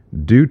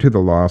Due to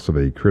the loss of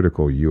a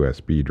critical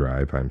USB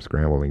drive, I'm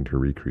scrambling to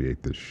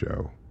recreate this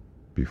show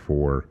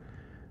before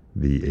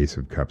the Ace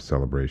of Cups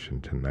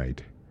celebration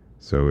tonight.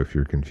 So if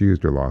you're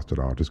confused or lost at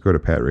all, just go to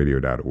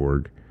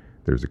patradio.org.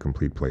 There's a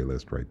complete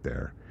playlist right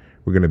there.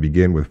 We're going to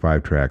begin with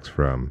 5 tracks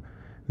from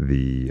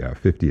the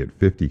 50 at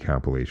 50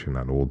 compilation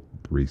on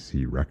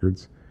Old3C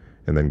Records,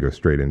 and then go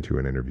straight into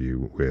an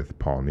interview with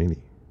Paul Nini.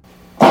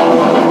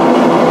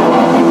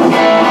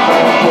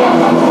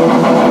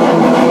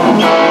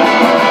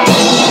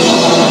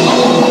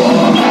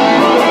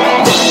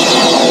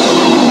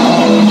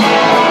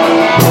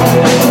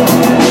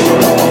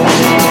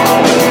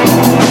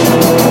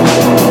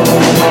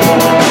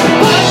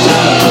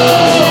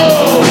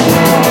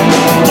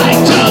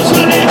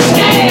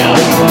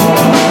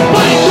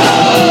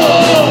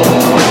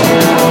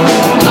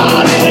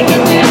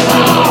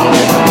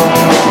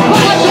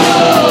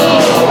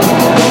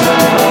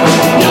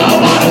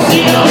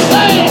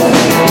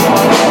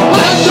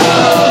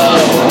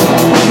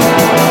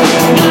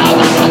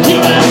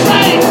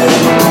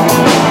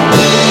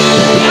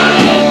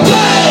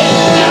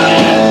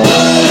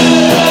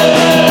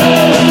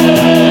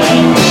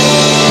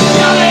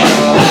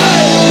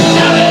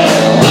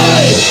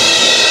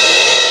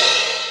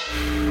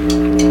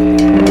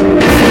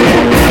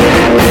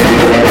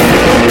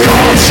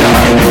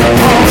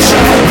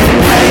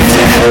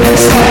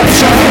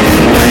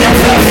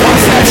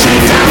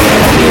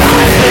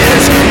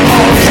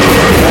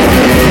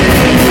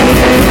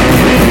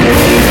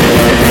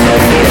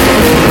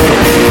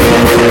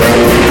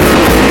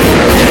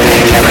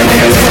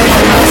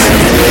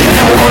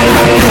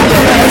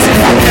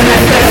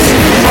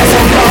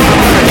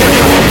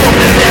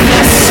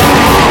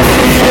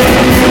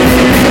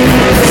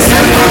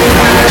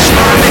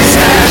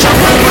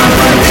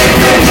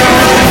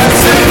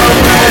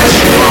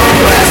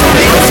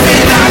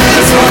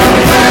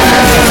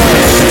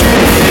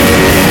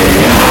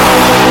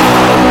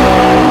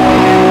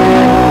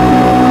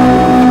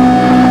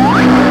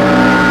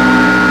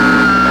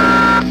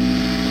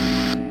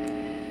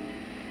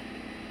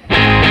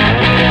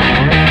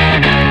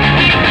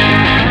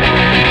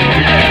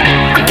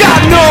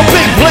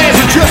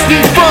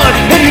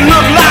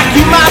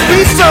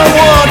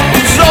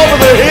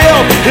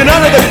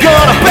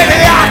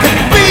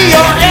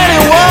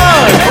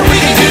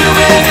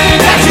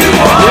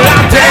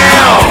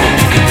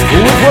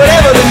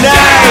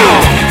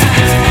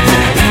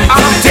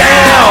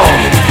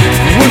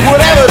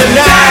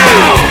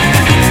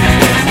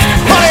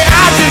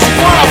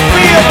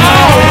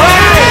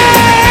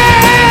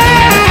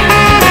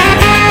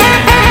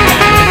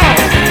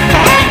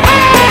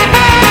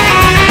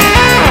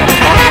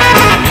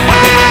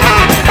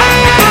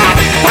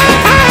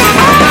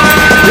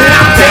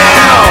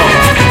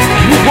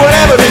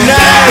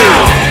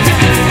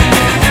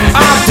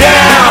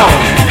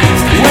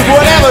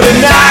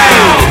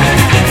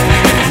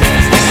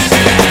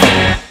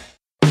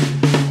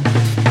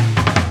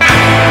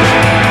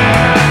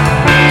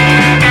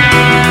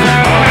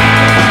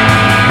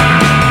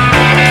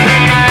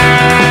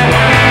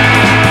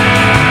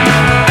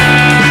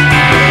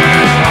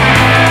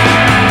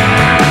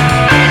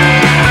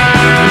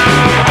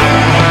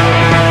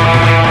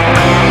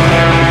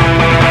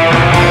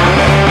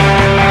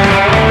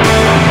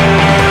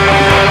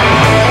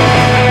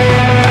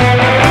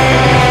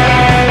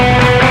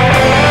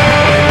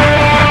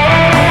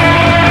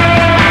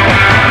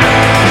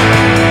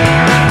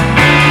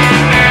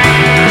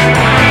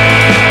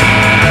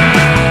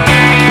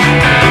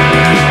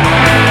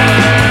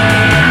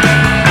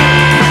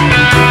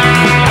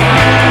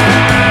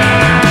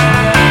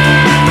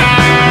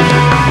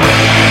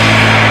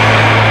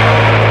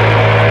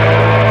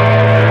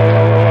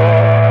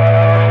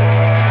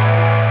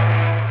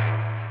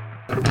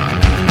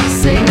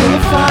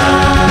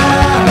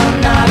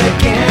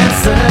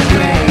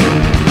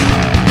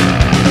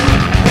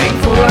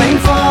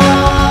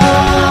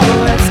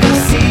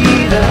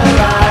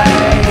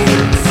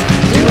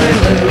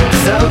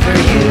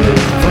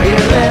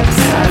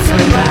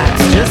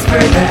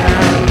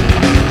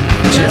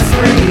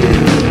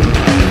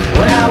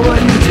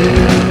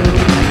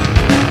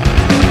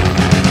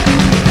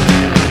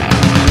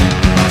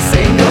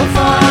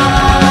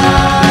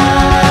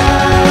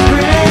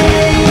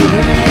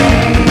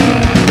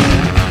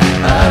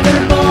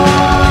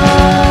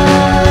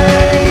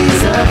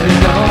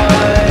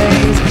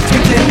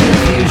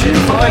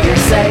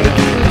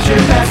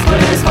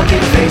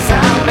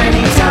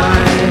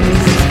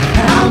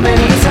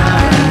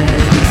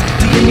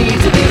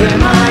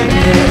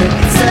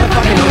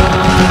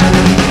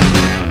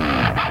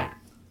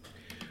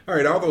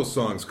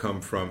 Songs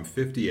come from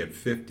 50 at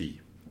 50,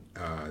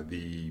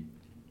 the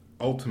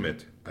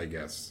ultimate, I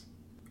guess,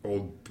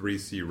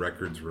 Old3C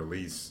Records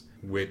release,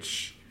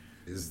 which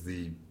is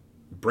the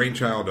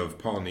brainchild of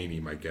Paul Nini,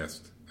 my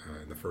guest,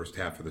 in the first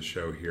half of the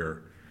show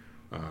here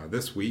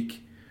this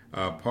week.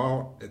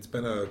 Paul, it's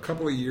been a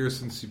couple of years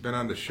since you've been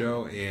on the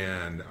show,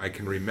 and I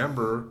can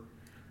remember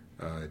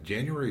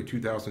January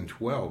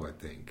 2012, I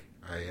think.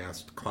 I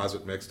asked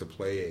Closet Mix to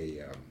play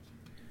a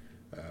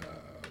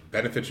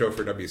benefit show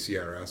for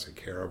WCRS at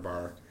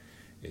Carabar.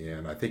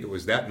 And I think it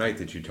was that night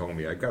that you told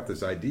me I got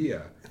this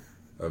idea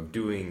of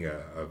doing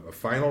a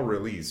final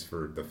release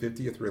for the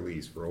 50th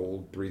release for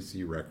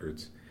Old3C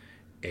Records,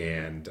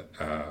 and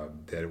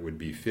that it would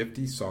be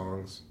 50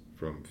 songs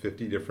from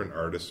 50 different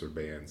artists or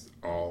bands,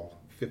 all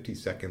 50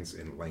 seconds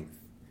in length.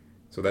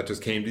 So that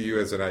just came to you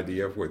as an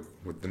idea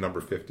with the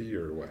number 50,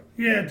 or what?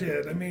 Yeah, it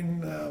did. I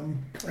mean,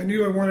 I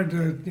knew I wanted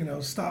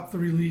to, stop the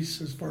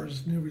release as far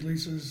as new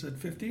releases at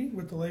 50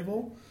 with the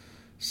label.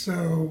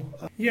 So,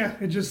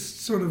 it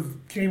just sort of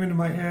came into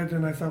my head,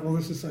 and I thought, well,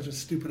 this is such a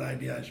stupid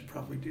idea. I should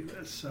probably do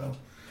this.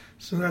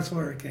 So that's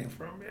where it came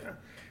from, yeah.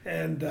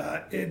 And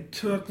it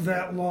took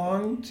that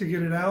long to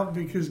get it out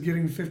because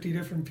getting 50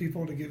 different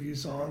people to give you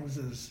songs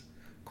is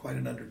quite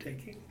an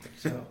undertaking.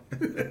 So,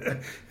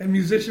 and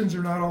musicians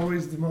are not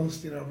always the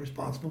most,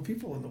 responsible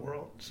people in the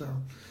world. So,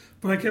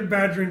 but I kept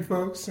badgering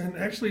folks, and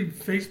actually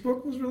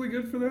Facebook was really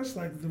good for this.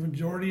 Like the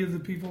majority of the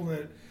people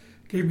that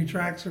gave me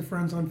tracks are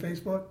friends on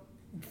Facebook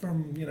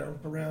from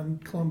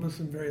around Columbus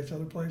and various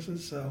other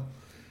places. So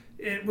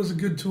it was a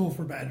good tool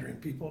for badgering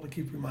people to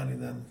keep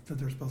reminding them that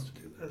they're supposed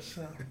to do this.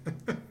 So,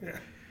 yeah.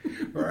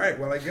 All right.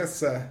 Well, I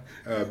guess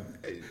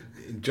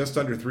just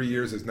under 3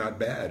 years is not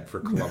bad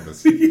for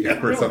Columbus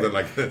for something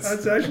like this.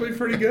 That's actually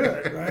pretty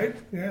good, right?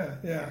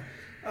 Yeah.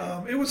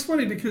 It was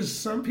funny because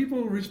some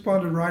people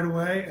responded right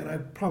away, and I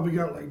probably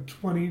got like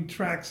 20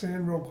 tracks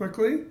in real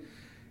quickly.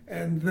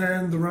 And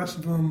then the rest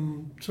of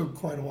them took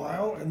quite a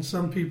while. And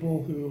some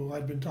people who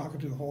I'd been talking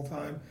to the whole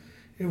time,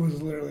 it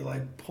was literally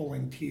like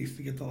pulling teeth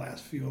to get the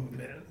last few of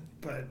them in.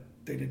 But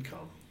they did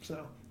come,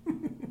 so.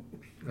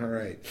 All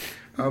right.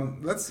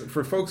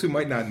 For folks who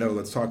might not know,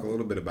 let's talk a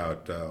little bit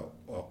about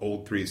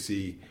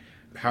Old3C.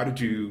 How did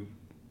you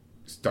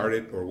start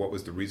it, or what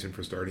was the reason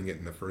for starting it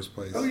in the first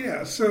place? Oh,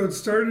 yeah. So it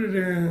started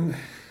in,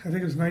 I think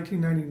it was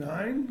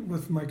 1999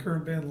 with my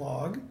current band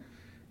Log.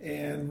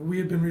 And we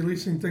had been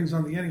releasing things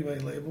on the Anyway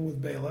label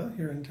with Bela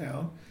here in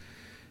town.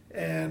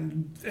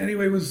 And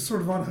Anyway was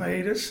sort of on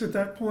hiatus at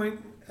that point.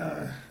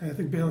 I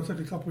think Bela took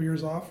a couple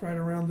years off right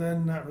around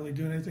then, not really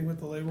doing anything with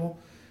the label.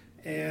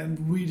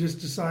 And we just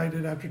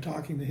decided after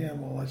talking to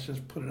him, well, let's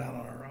just put it out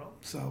on our own.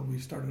 So we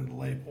started a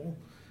label,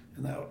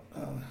 and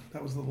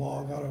that was the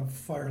Log Out of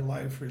Fire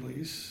Life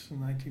release in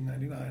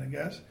 1999, I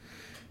guess.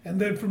 And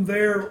then from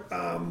there,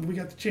 we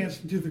got the chance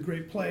to do the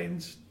Great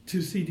Plains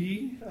 2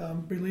 CD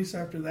release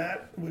after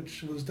that,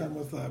 which was done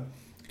with a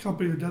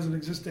company that doesn't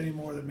exist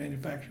anymore that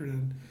manufactured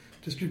and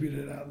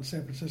distributed it out in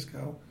San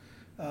Francisco.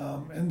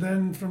 And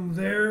then from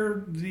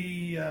there,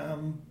 the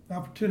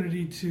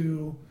opportunity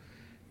to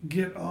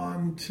get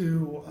on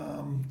to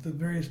the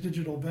various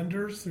digital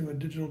vendors through a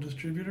digital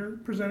distributor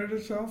presented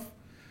itself.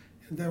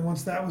 And then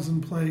once that was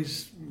in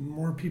place,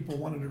 more people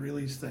wanted to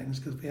release things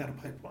because we had a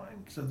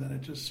pipeline. So then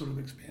it just sort of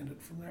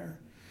expanded from there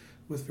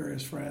with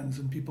various friends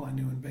and people I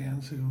knew in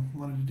bands who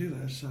wanted to do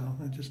this. So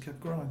it just kept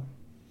growing.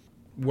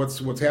 What's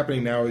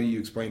happening now? You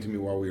explained to me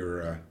while we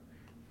were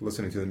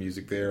listening to the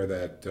music there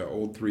that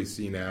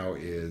Old3C now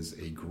is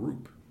a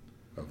group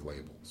of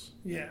labels.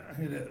 Yeah,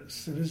 it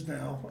is. It is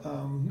now.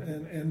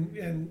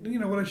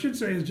 And what I should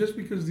say is just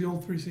because the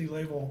Old3C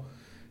label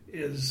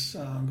is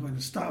going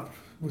to stop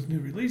with new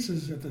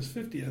releases at this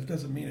 50th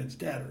doesn't mean it's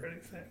dead or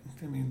anything.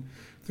 I mean,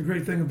 the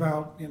great thing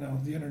about,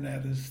 the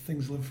internet is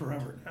things live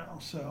forever now.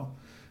 So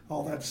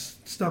all that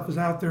stuff is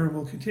out there and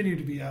will continue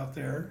to be out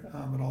there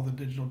at all the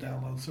digital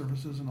download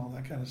services and all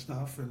that kind of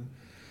stuff. And,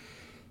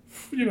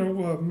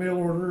 mail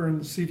order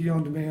and CD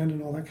on demand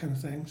and all that kind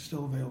of thing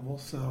still available.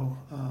 So,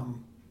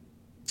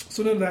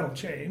 so none of that will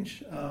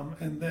change.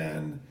 And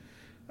then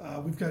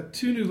we've got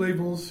two new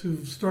labels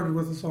who've started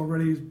with us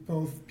already,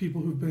 both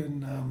people who've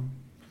been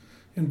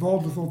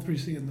involved with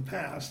Old3C in the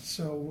past.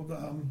 So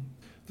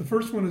the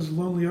first one is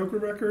Lonely Ochre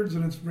Records,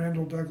 and it's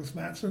Randall Douglas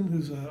Matson,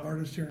 who's an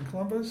artist here in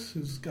Columbus,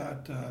 who's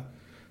got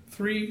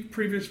 3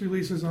 previous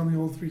releases on the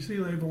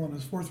Old3C label, and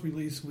his 4th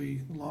release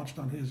we launched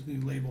on his new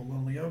label,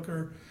 Lonely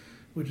Ochre,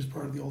 which is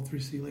part of the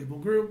Old3C label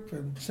group.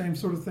 And same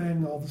sort of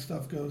thing, all the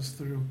stuff goes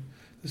through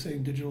the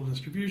same digital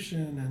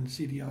distribution and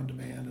CD on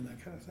demand and that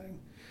kind of thing.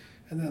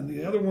 And then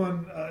the other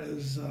one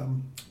is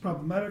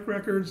Problematic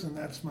Records, and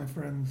that's my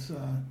friends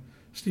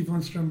Steve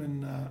Lindstrom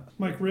and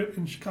Mike Ritt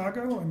in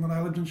Chicago. And when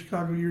I lived in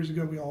Chicago years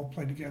ago, we all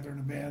played together in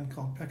a band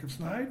called Peck of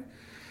Snide,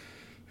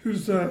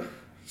 whose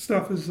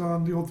stuff is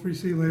on the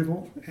Old3C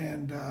label.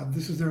 And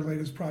this is their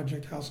latest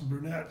project, House of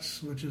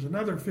Brunettes, which is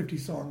another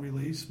 50-song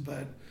release,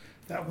 but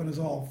that one is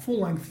all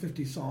full-length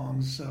 50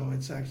 songs, so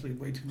it's actually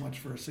way too much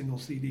for a single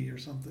CD or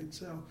something.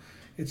 So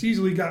it's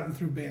easily gotten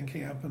through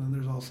Bandcamp, and then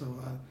there's also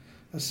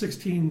a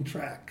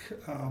 16-track,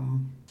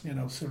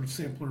 sort of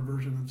sampler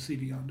version of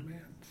CD on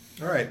demand.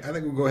 All right, I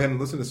think we'll go ahead and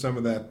listen to some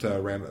of that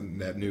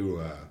that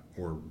new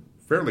or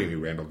fairly new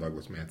Randall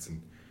Douglas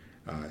Matson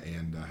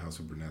and House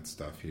of Brunette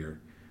stuff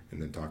here,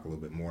 and then talk a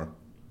little bit more.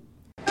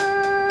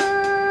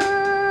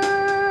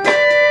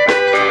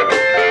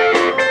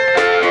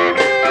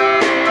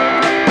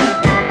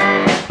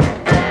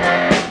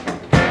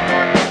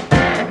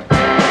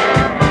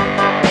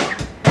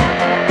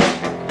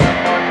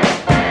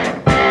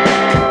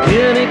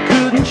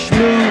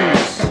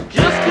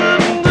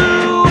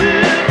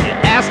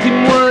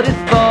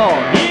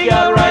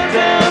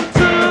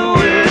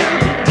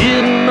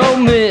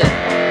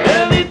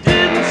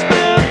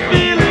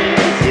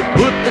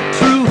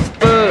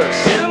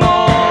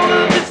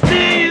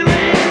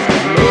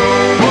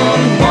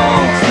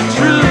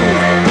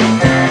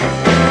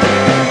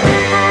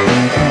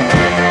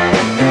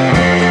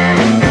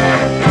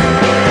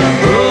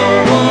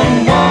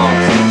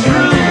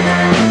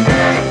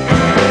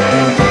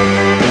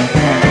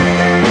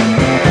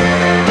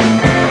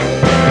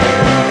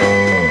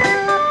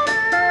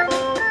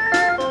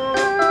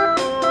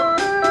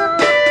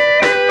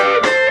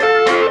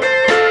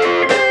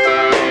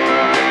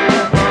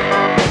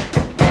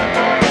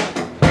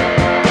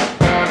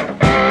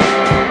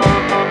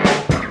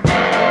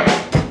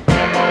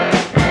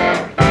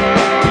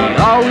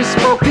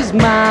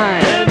 his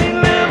mind, and he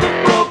never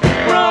broke a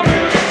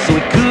promise, so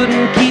he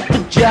couldn't keep a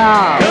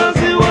job, 'cause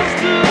he was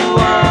too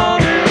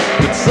honest.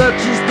 But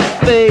such is the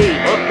fate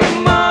of the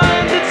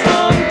mind that's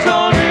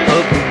untarnished,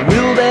 of the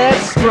will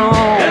that's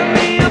strong, and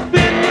the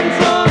opinions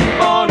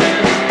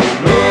unvarnished.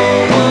 No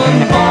one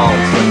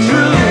wants the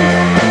truth.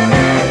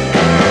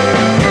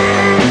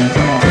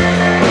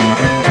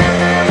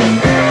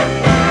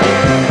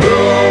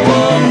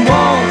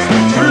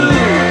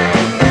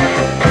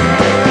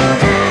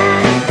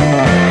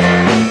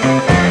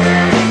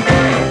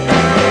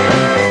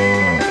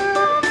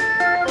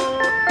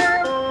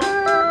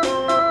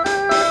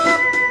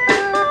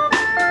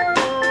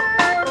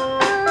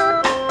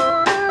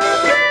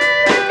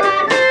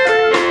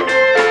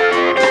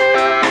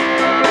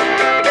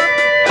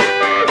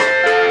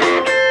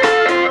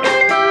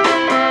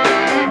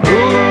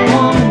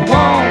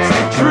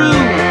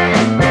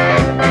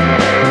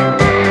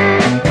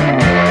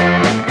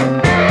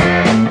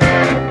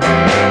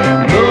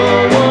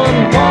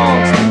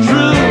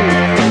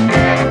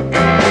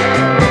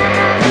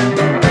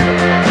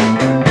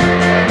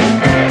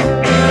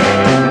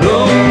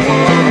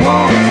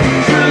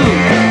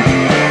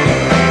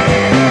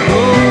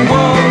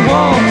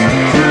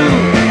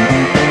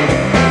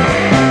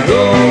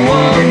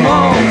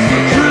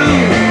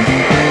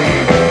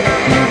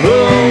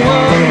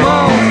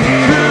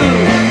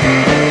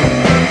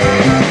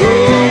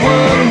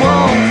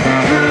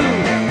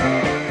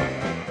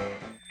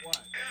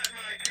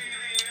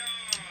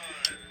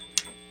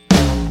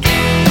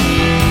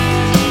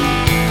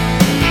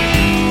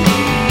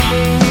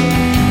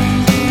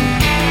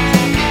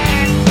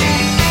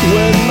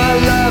 When my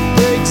life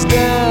breaks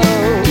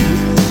down,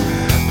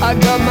 I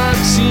got my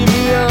TV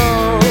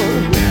on.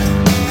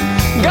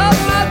 Got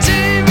my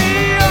TV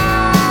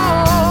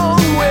on.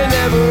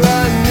 Whenever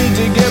I need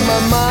to get my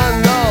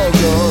mind all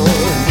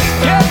gone.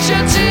 Get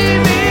your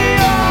TV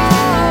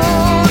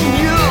on.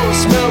 You'll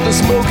smell the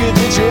smoke if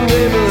it's your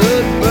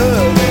neighborhood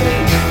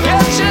burning.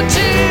 Get your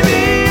TV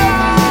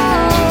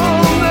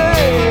on.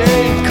 They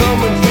ain't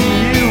coming for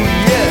you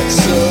yet,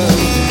 son.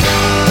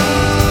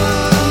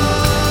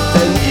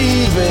 And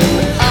even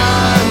I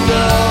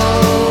know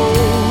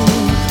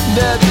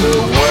that the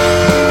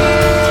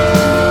world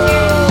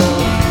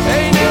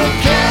ain't a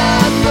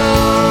cat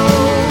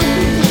throne.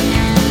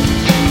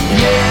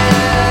 Yeah,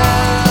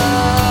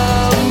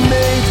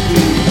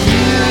 maybe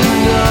you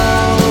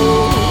know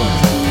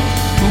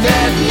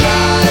that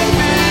life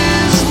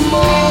is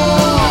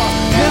more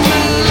than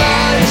the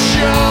light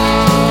show.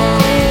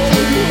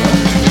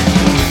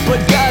 But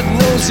God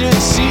knows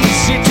it's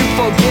easy to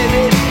forget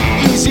it.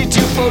 Easy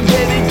to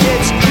forget, it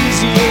gets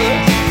easier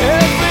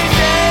every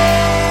day.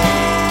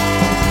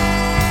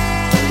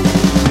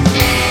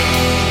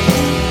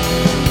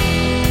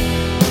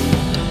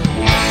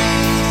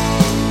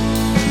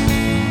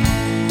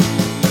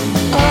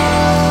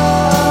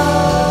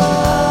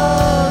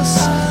 Us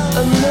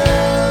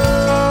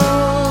alone.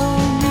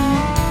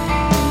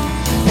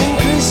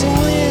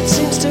 Increasingly it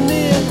seems to me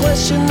a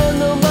question that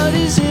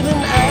nobody's even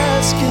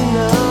asking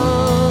now.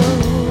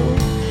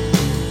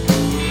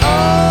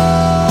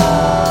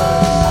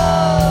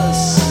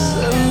 Us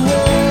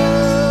alone.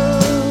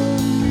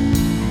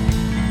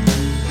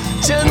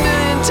 10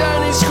 million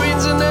tiny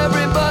screens and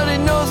everybody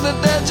knows that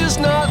they're just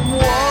not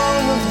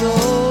one of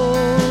those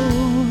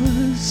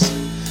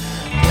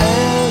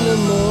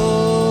animals.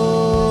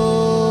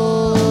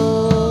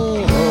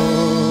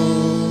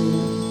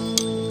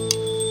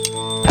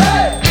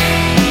 Hey!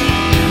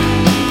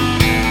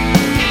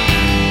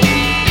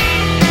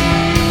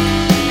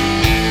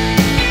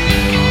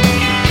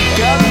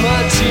 Got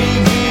my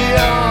TV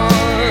on,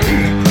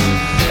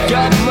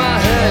 got my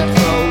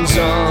headphones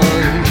on,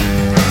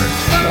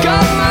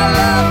 got my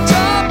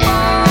laptop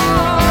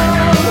on,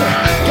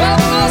 got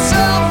my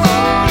cell phone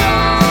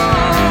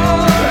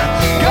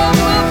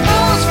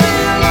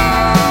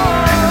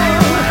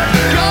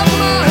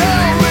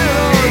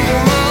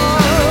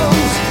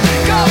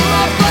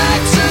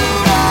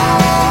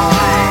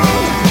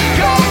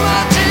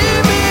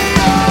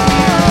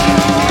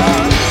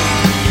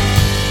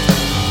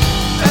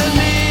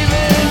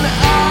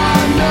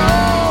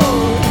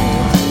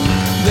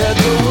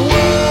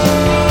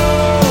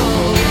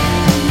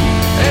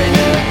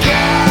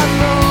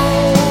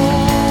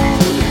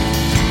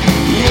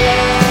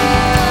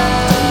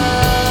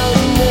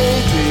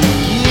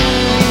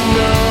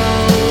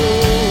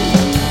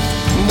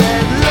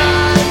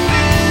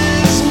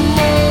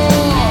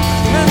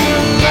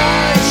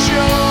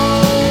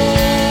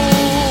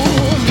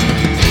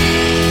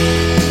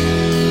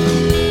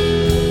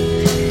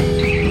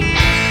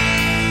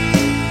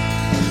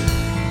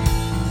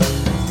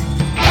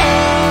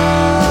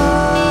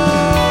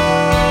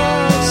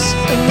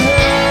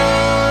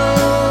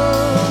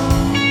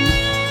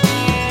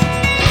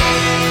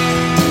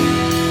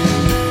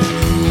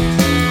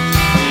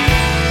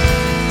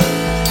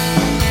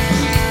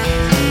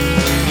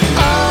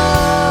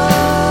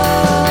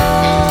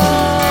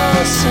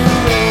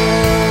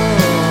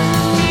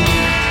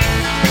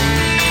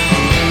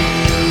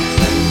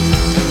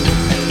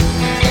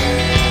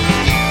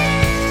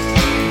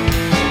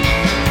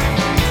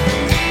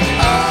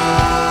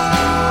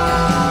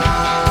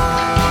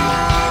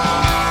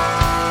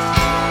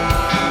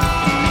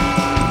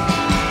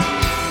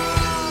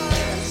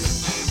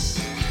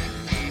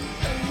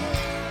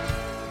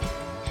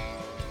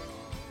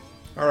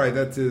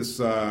right, that is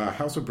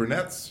House of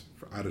Brunettes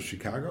out of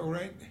Chicago,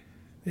 right?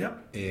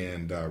 Yep.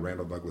 And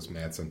Randall Douglas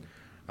Madsen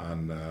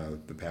on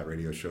the Pat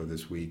Radio Show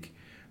this week.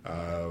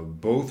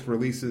 Both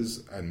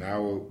releases are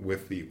now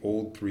with the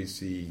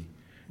Old3C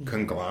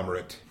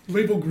conglomerate.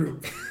 Label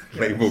group.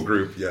 Label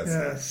group, yes.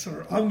 Yes,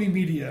 or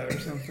Omnimedia or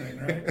something,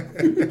 right?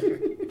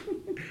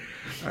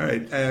 All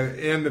right,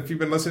 and if you've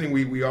been listening,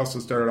 we also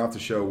started off the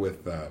show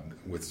with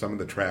some of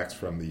the tracks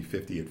from the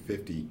 50 at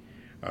 50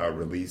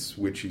 release,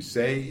 which you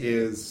say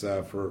is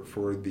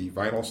for the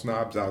vinyl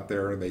snobs out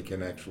there, they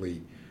can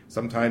actually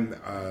sometime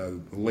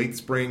late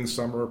spring,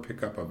 summer,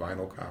 pick up a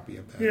vinyl copy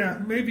of that. Yeah,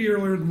 maybe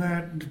earlier than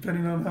that,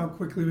 depending on how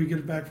quickly we get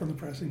it back from the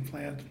pressing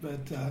plant.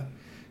 But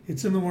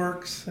it's in the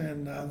works,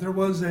 and there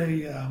was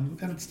and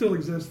it still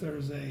exists,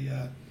 there's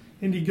a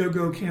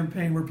Indiegogo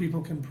campaign where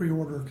people can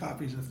pre-order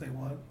copies if they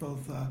want,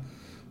 both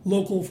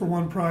local for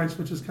one price,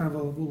 which is kind of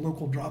a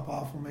local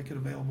drop-off. We'll make it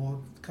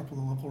available at a couple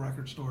of the local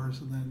record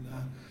stores, and then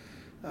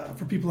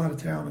for people out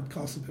of town, it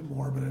costs a bit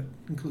more, but it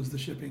includes the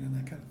shipping and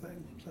that kind of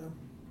thing. So,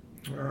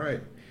 all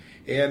right.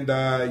 And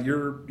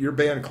your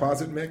band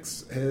Closet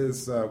Mix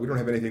has we don't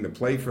have anything to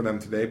play for them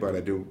today, but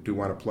I do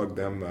want to plug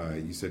them.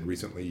 You said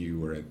recently you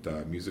were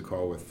at Music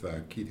Hall with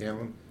Keith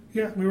Hanlon.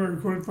 Yeah, we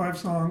recorded 5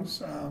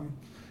 songs,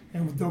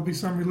 and there'll be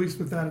some release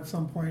with that at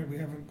some point. We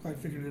haven't quite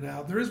figured it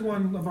out. There is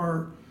one of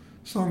our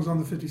songs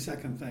on the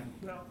 52nd thing,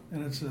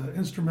 and it's an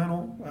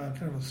instrumental,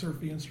 kind of a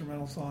surfy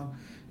instrumental song,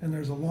 and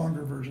there's a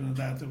longer version of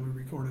that we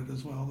recorded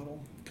as well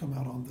that'll come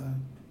out on the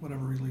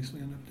whatever release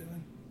we end up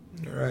doing.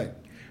 All right.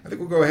 I think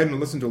we'll go ahead and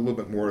listen to a little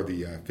bit more of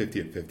the 50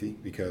 at 50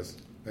 because,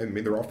 I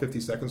mean, they're all 50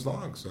 seconds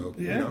long, so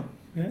you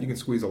can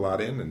squeeze a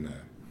lot in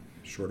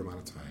a short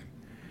amount of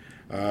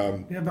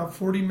time. About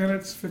 40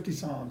 minutes, 50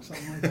 songs,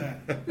 something like that.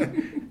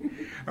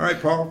 All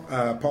right, Paul.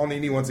 Paul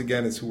Nini, once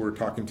again, is who we're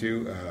talking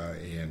to,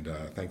 and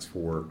thanks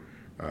for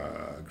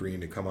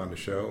agreeing to come on the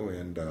show,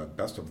 and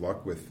best of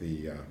luck with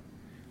the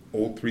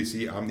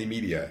Old3C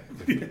Omnimedia.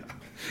 Yeah.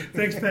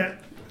 Thanks,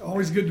 Pat.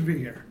 Always good to be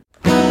here.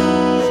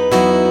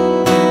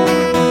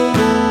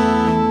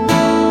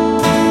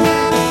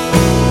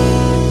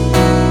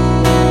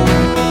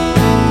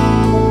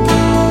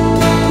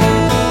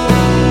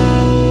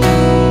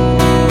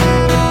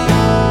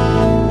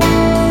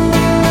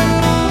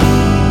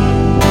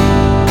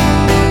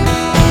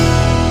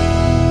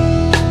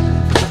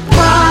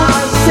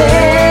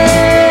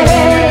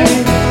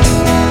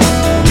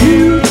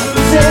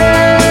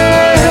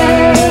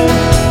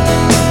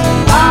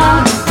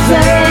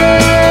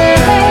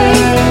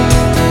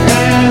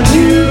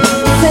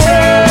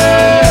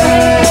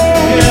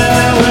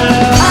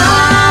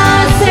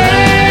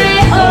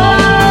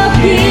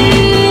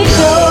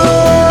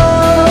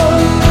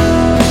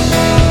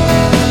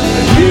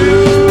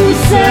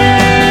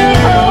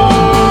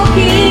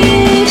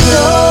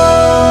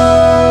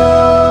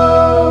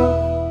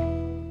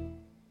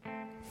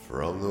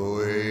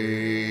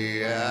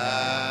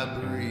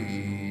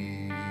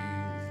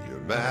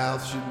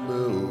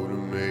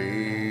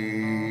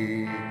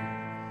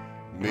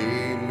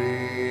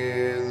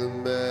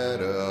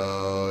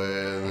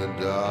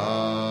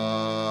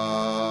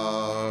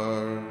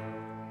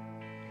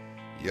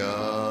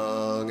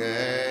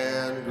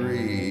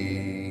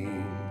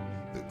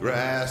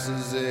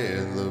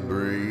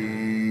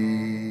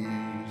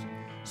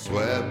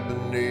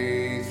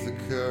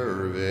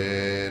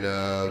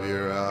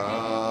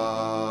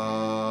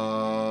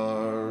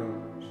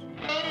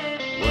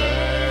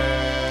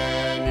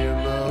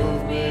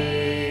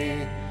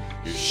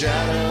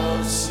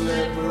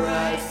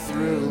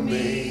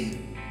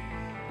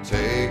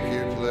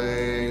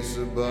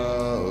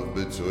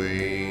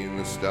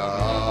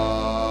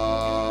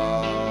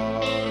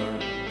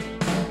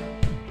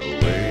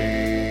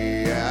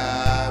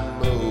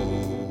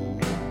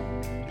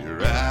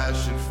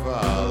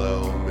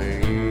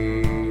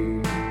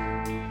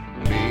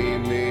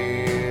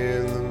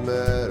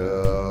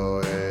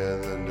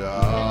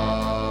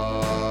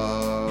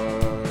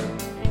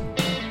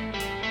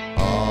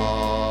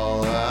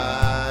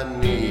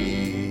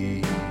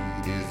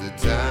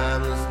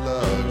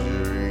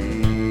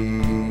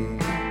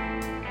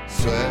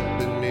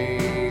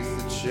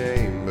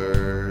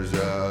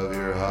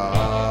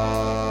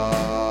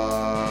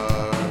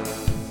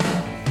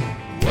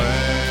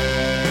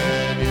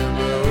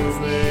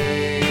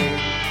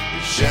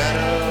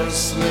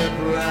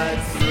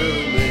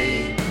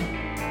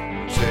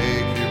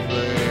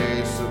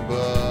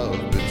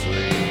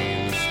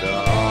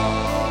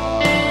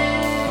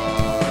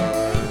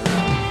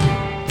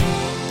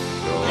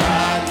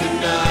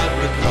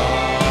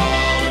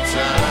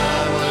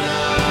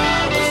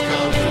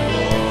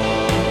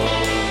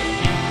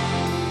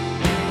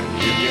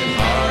 You can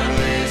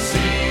hardly see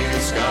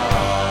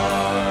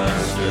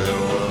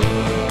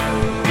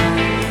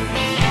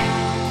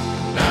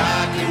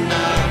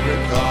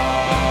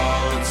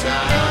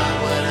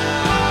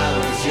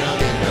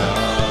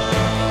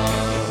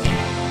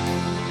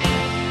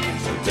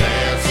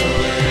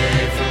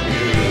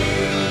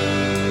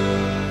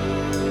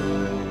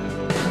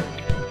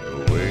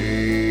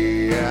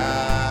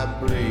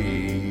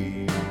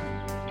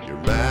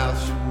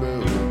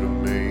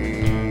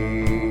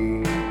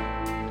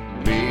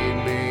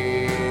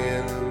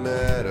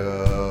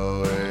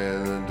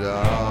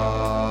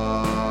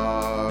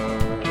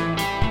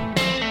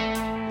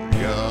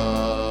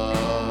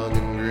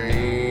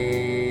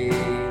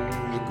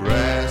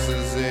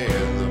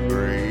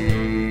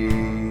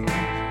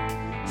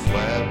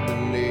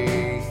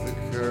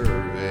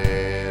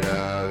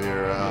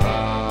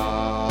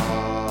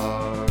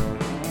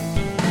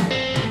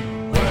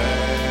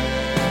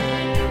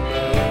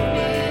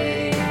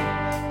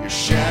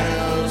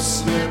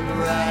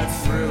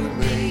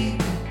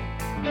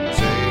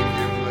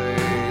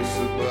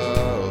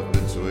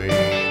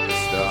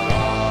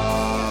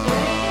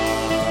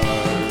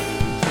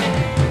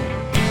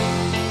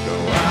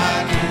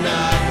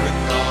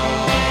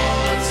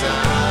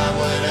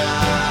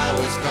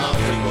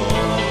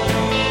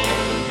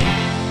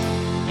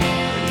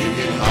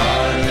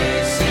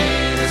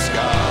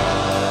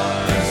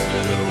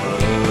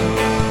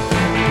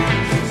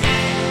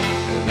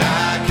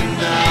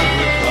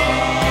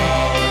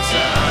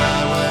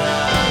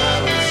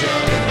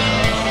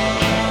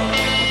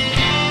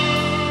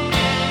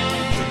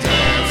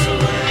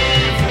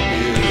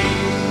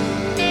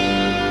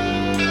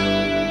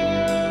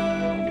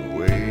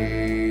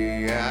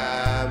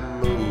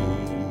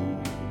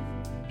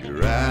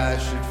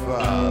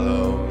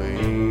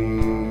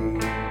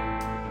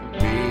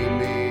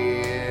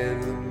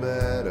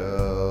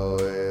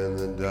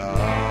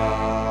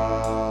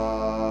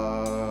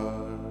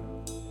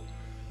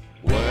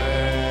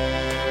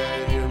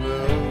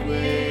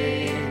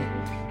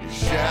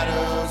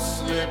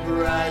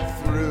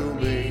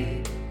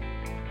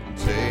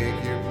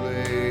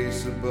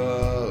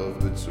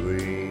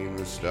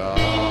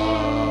stars.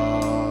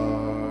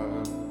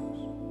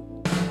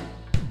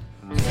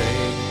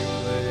 Take your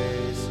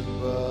place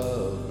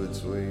above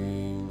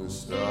between the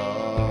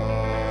stars.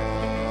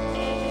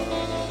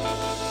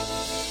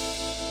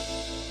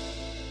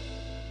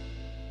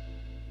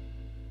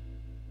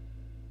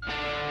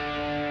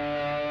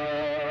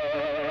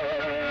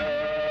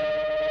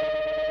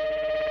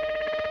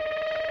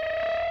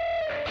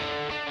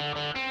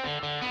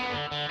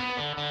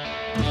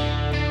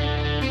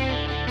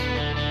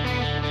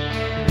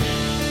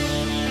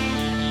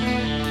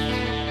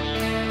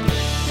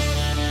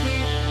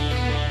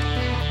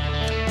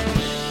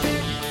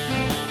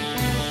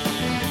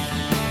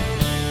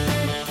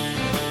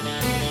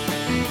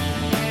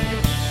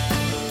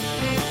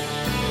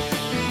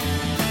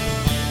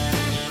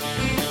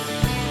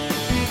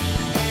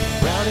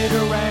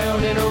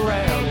 Around and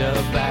around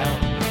about,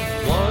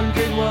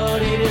 wondering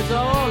what it is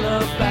all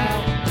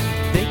about.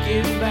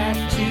 Thinking back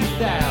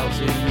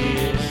 2,000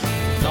 years,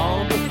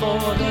 long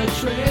before the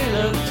Trail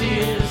of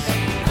Tears.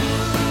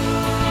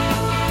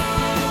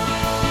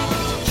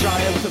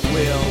 Triumph of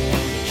will,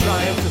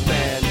 triumph of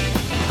man.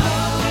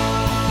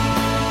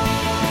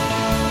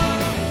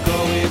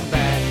 Going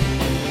back,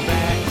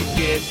 back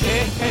again.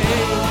 Hey,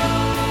 hey.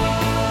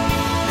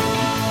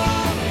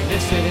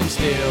 Listening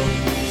still,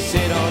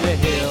 sit on a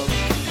hill.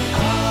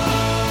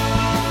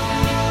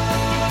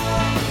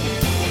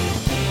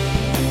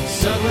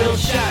 Sun will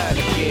shine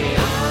again.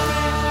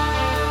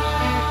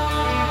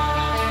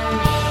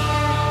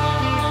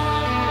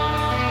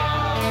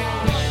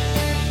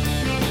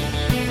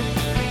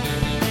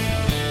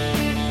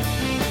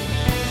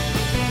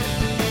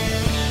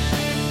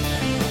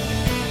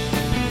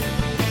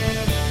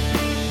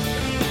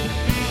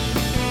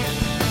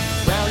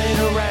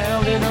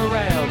 Round and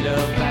around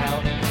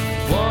about,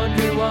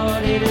 wondering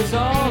what it is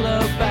all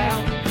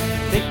about.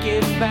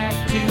 Thinking back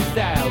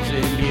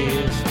 2,000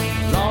 years,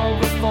 long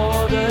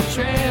before the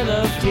Trail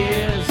of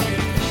Tears.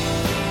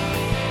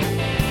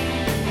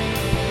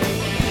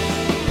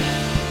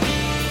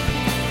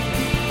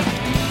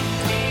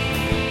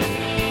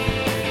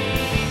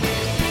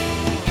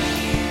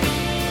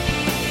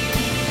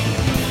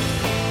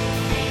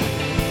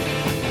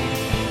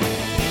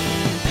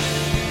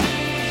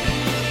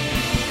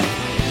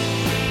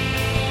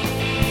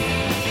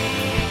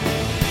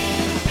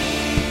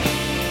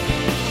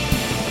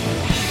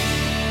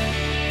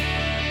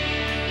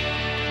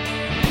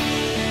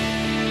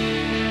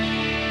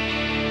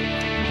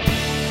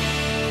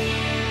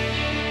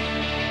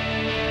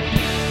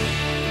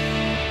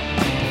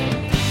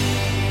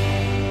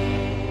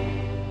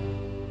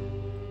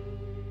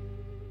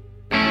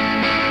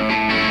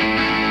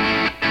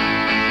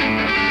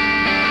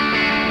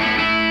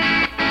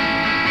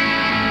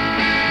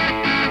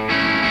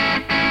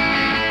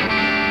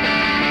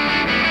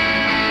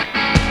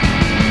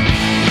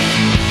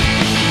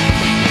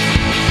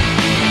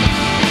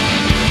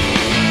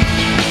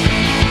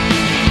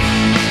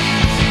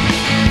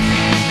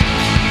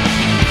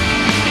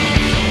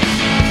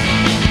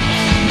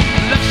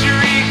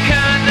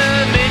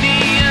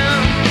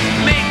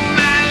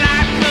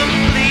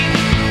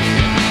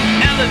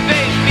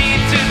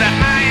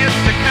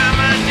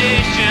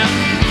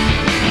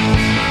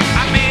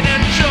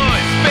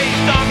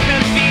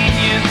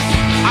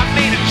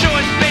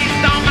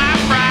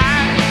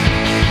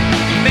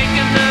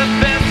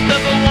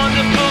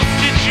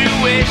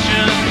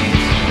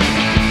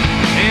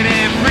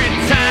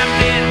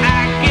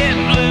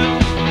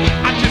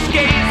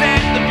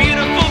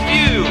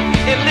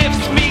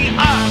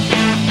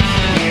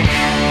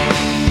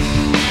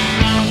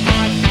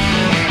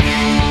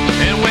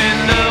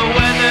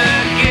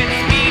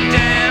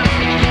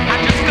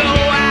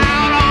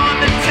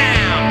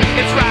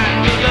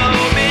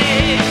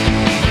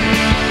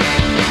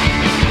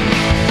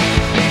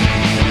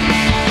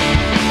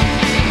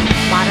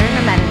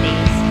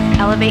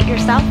 Elevate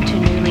yourself to a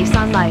new lease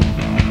on life,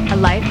 a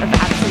life of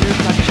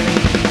absolute luxury.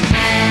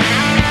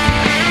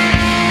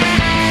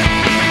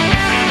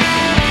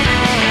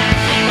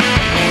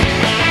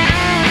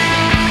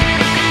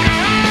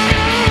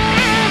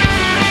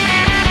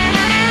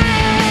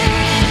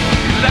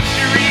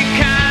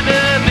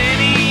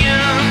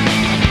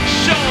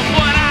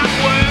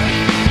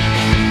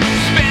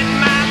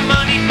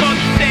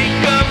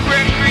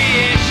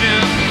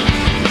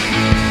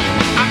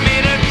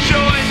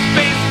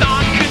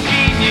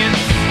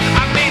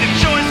 I made a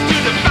choice to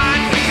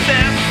define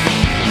success.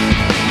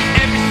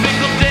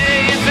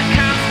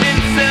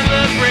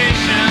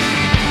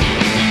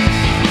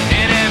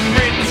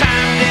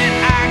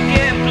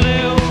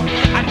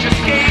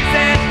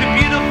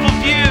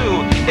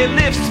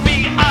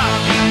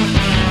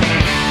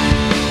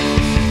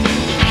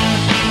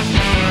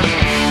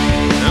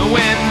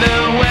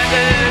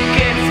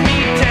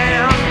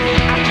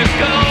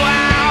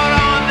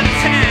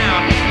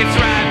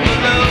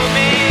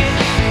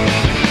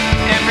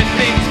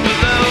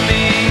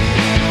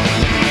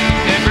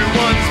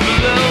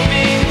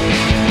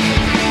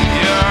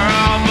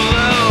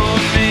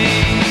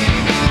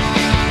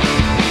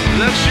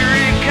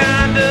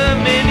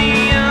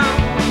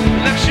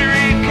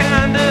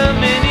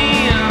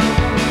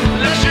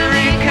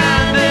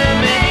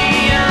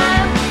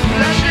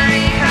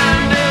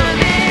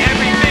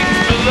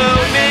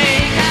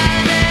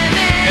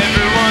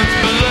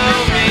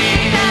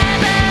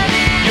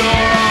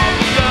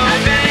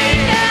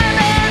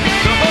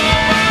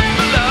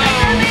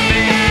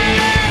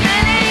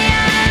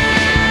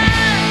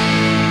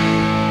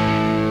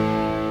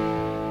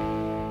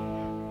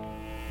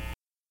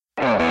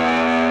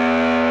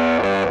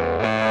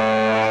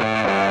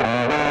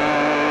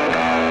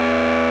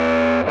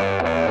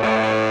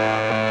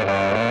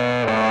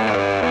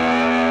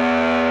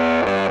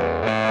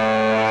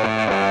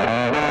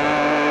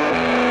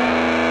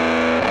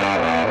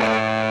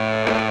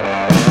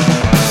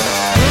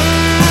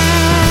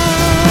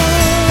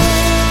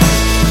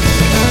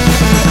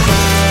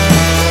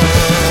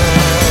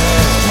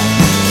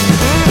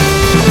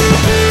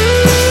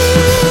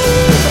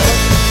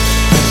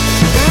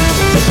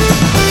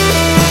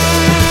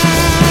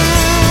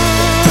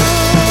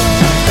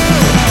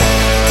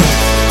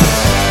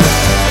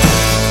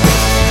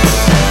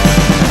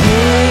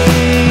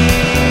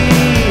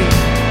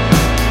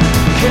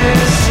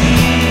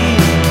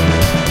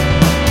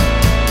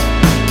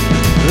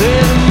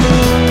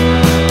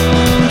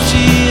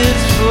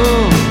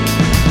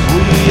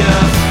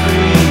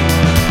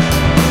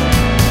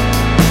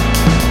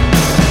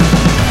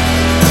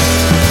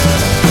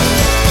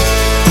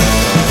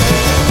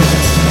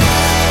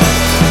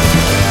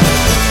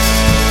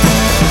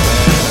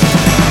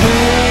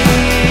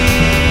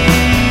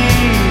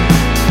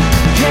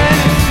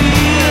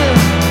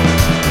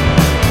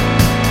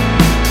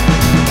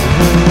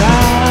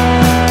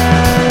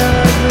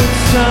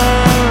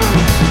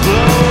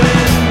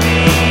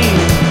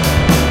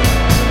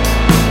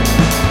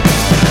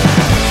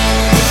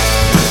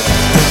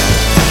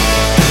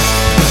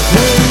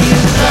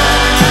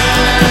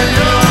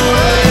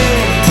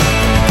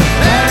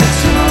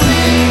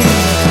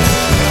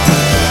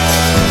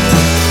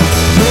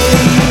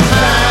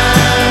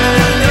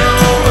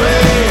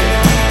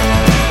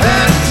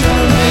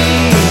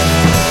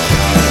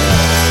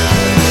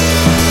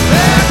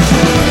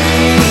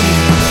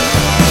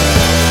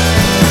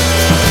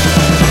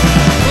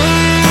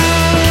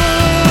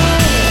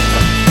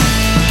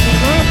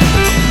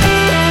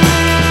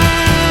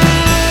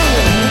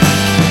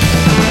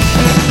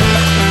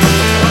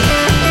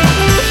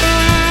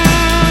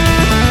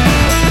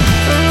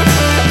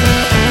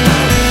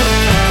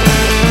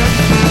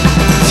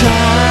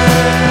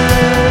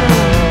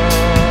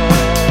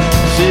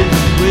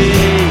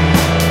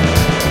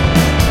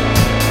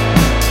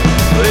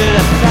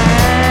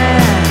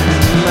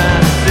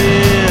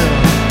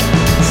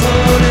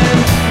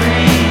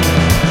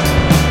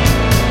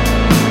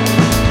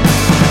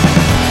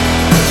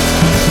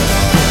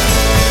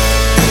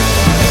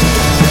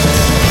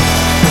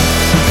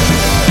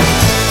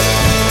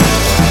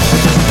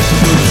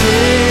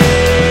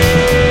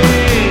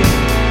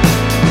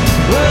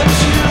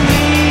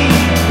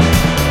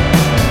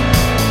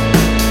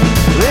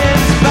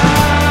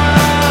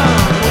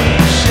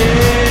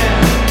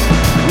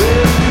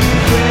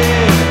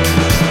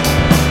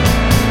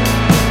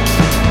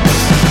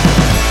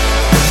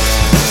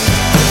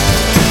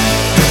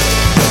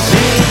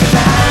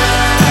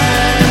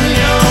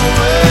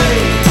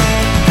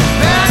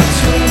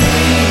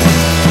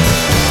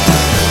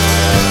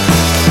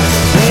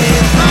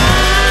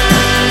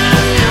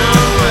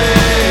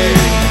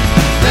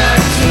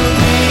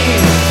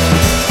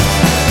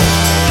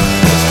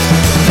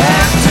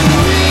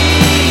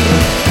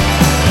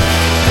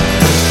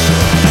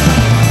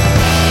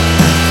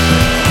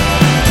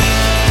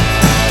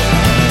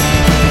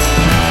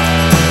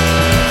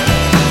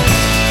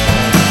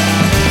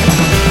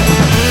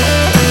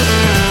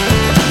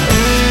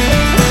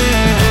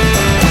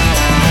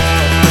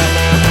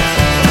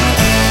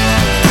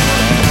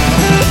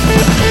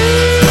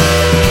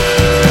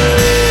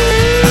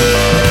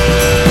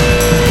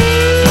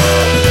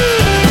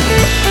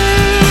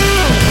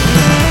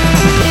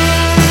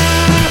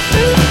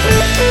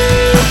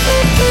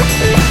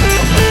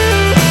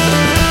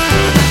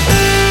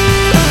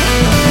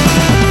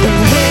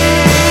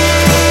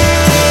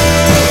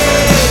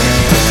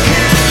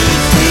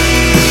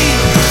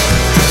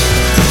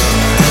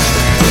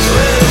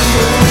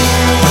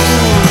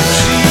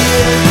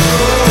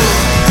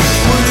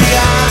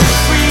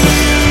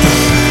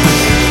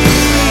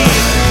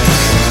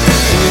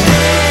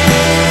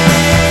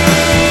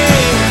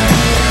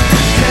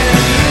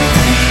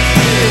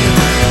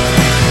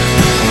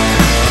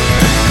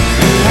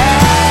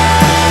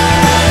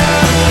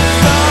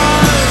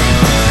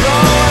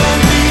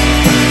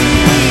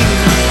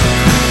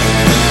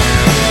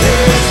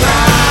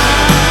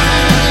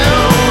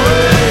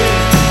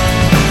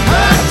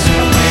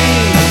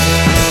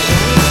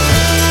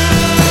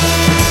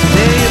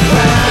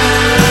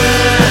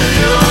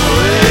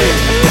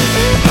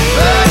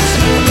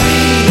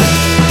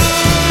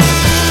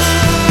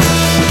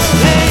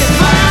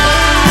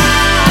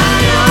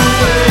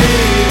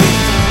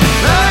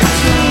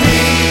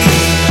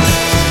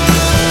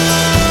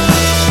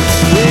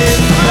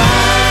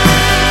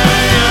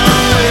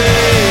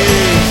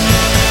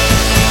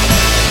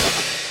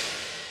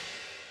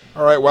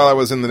 while I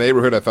was in the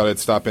neighborhood, I thought I'd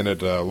stop in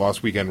at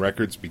Lost Weekend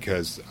Records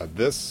because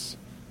this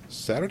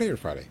Saturday or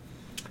Friday?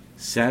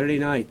 Saturday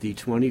night, the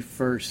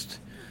 21st,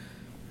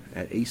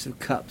 at Ace of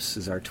Cups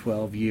is our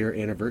 12-year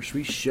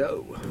anniversary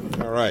show.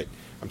 All right.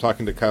 I'm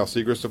talking to Kyle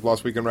Siegrist of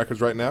Lost Weekend Records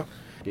right now.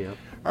 Yeah.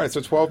 All right,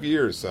 so 12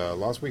 years.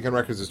 Lost Weekend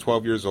Records is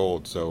 12 years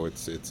old, so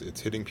it's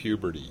hitting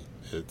puberty.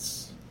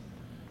 It's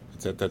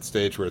at that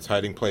stage where it's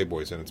hiding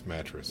Playboys in its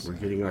mattress. We're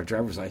getting our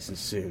driver's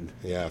license soon.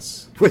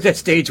 Yes. We're at that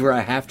stage where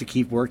I have to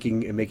keep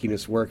working and making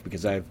this work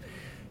because I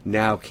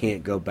now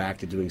can't go back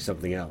to doing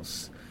something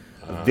else.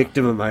 A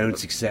victim of my own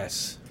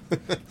success.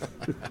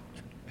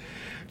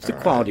 It's a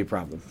quality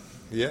problem.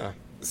 Yeah.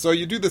 So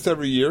you do this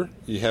every year.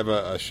 You have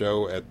a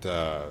show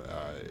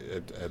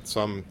at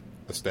some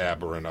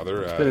stab or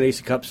another. It's been an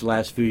Ace of Cups the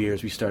last few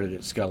years. We started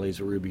at Scully's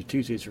or Ruby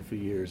Tuesdays for a few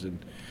years. And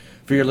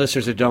for your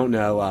listeners that don't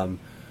know,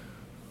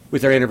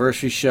 with our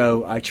anniversary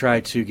show, I try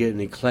to get an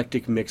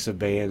eclectic mix of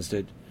bands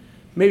that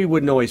maybe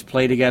wouldn't always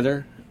play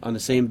together on the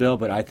same bill,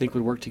 but I think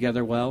would work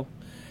together well,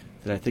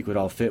 that I think would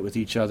all fit with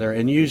each other.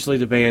 And usually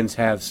the bands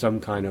have some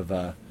kind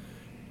of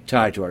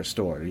tie to our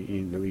store.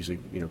 Usually,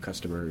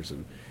 customers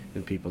and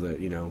people that,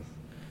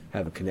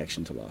 have a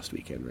connection to Lost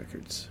Weekend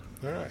Records.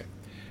 All right.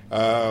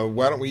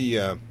 Why don't we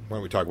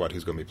talk about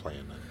who's going to be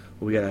playing?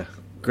 Well, we got a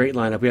great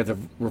lineup. We have the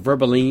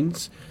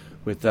Reverbalines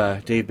with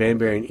Dave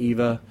Banbury and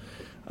Eva.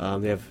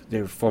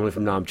 They were formerly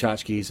from Nam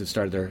Tchotchkes and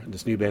started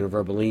this new band,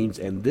 Reverbalines,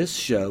 and this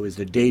show is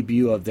the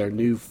debut of their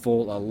new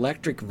full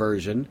electric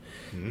version.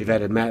 Mm-hmm. They've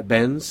added Matt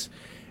Benz,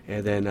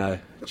 and then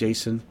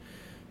Jason,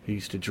 who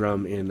used to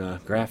drum in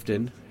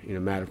Grafton.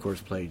 Matt, of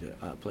course, plays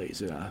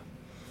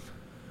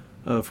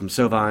from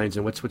Sovines,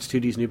 and what's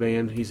 2D's new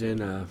band he's in?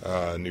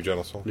 New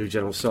Gentle Soul. New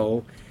Gentle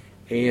Soul.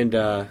 And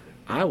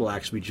I will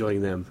actually be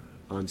joining them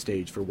on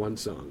stage for one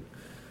song,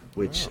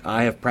 which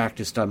I have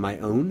practiced on my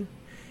own,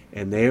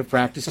 and they have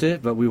practiced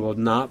it, but we will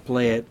not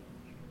play it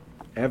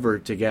ever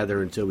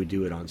together until we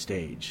do it on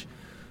stage.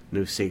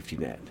 No safety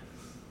net.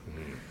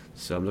 Mm-hmm.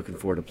 So I'm looking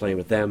forward to playing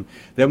with them.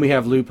 Then we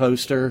have Lou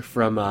Poster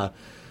from,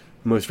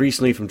 most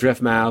recently from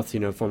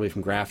Driftmouth, formerly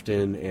from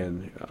Grafton,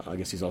 and I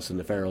guess he's also in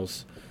the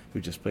Ferals,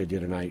 who just played the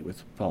other night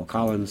with Paul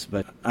Collins.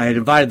 But I had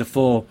invited the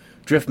full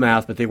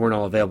Driftmouth, but they weren't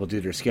all available due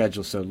to their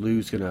schedule, so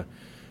Lou's going to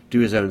do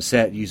his own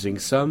set using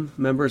some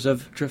members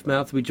of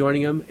Driftmouth to be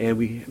joining him, and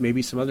we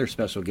maybe some other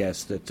special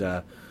guests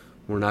that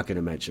we're not going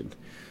to mention.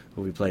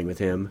 We'll be playing with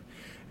him.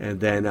 And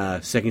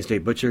then Second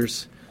State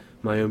Butchers,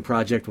 my own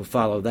project, will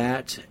follow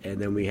that. And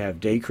then we have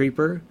Day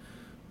Creeper,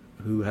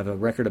 who have a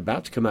record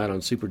about to come out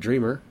on Super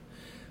Dreamer,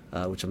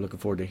 which I'm looking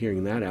forward to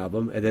hearing that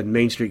album. And then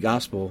Main Street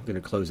Gospel going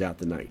to close out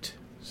the night.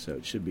 So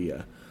it should be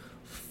a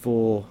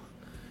full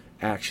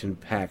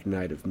action-packed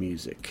night of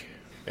music.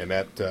 And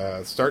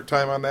that start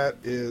time on that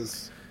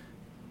is?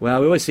 Well,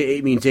 we always say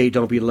 8 means 8,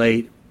 don't be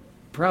late.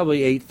 Probably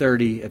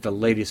 8:30 at the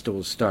latest it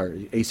will start.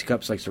 Ace of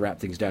Cups likes to wrap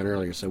things down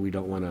earlier, so we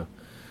don't want to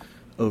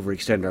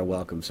overextend our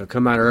welcome. So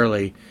come out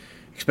early,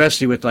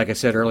 especially with, like I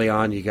said, early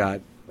on, you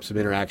got some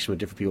interaction with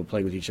different people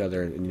playing with each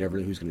other, and you never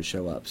know who's going to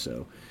show up.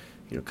 So,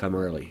 come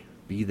early.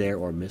 Be there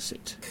or miss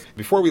it.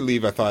 Before we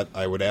leave, I thought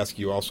I would ask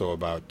you also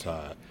about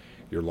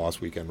your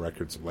Lost Weekend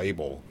Records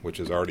label, which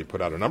has already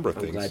put out a number of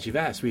things. I'm glad you've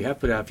asked. We have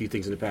put out a few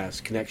things in the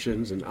past.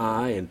 Connections and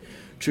and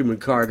Truman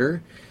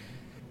Carter,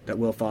 that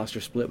Will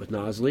Foster split with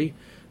Nosley.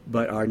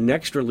 But our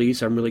next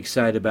release I'm really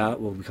excited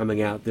about will be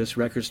coming out this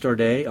Record Store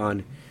Day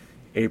on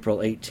April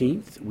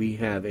 18th. We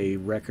have a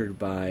record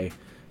by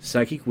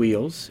Psychic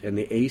Wheels, and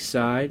the A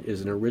side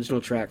is an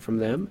original track from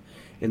them,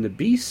 and the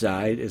B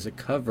side is a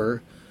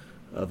cover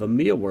of a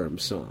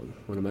Mealworms song,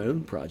 one of my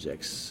own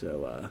projects.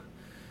 So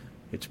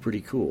it's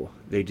pretty cool.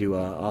 They do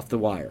Off the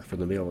Wire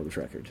from the Mealworms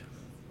record.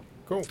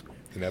 Cool.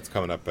 And that's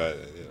coming up.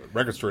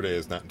 Record Store Day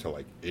is not until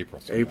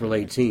April. April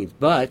 18th,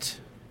 but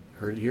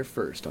heard it here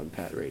first on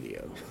Pat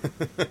Radio.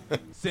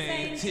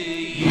 Sing to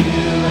you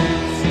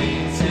and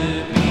sing to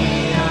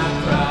me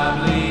are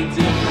probably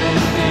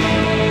different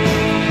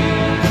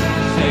things.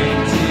 Sing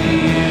to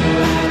you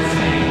and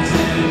sing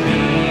to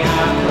me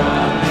are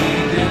probably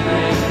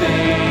different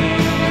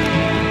things.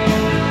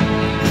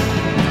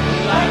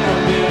 Like a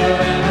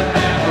mirror in the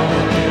back of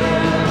a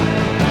mirror.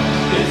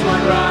 Is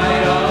one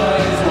right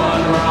or is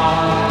one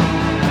wrong?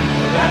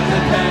 That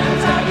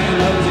depends how you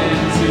look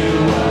into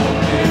a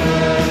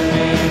mirror,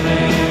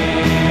 baby.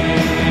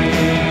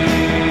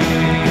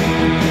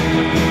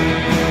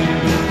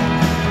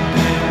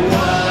 And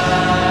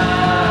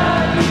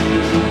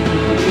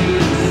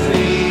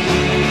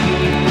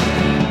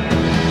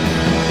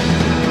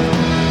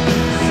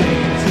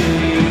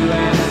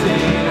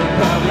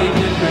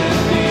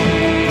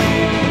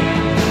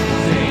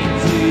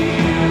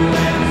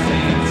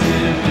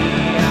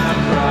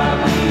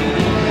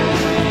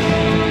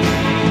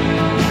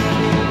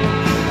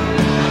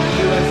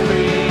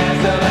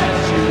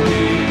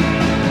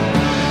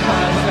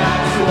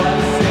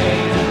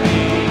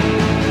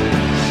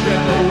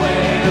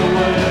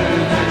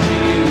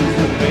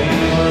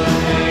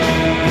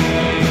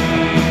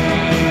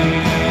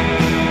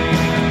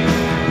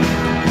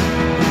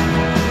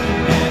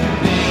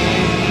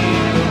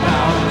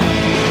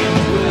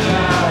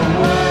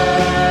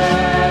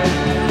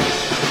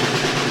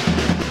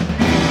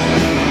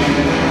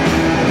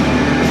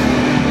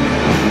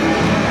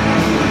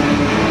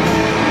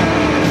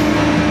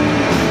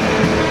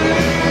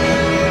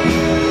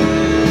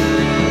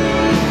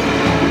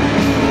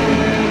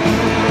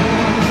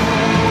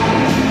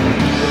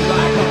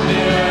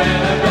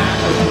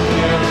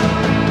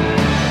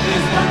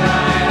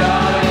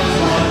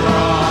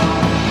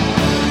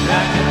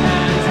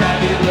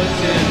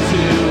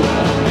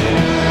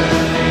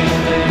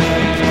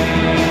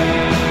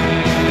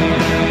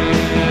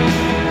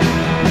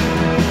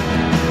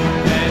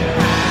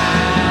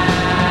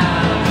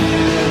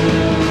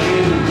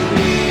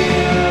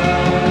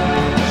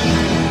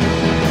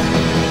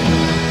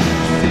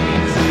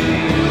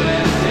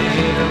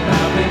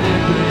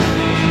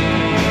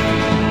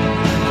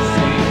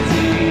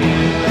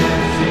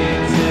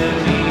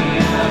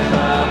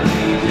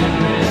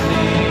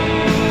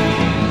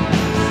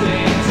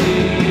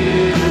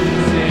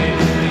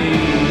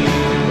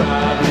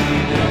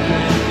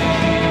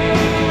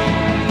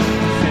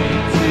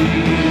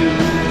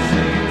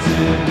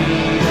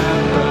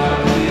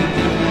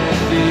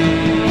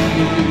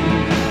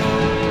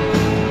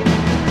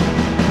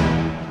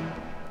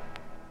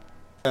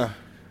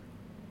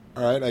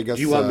I guess.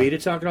 Do you want me to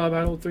talk at all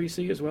about Old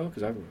 3C as well?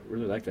 Because I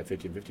really like that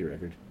 50-50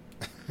 record.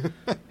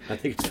 I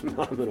think it's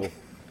phenomenal.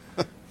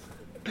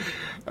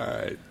 All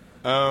right.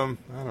 I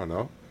don't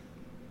know.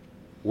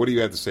 What do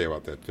you have to say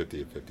about that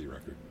 50-50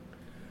 record?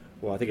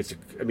 Well, I think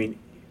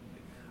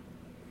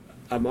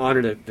I'm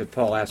honored that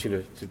Paul asked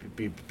me to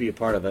be a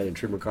part of it and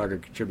Truman Carter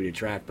contributed a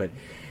track, but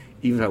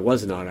even if I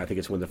wasn't on it, I think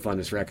it's one of the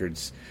funnest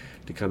records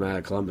to come out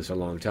of Columbus in a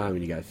long time.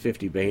 And you got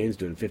 50 bands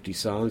doing 50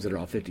 songs that are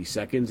all 50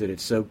 seconds, and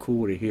it's so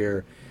cool to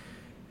hear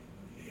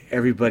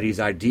everybody's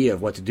idea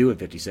of what to do in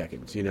 50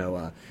 seconds. You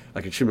know,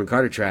 like a Truman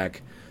Carter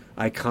track,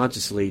 I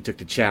consciously took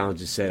the challenge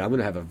and said, I'm going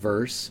to have a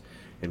verse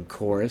and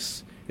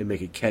chorus and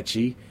make it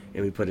catchy,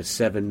 and we put a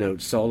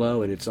 7-note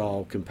solo, and it's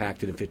all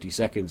compacted in 50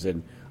 seconds.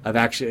 And I've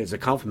actually, as a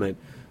compliment,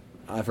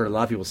 I've heard a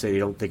lot of people say they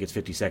don't think it's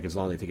 50 seconds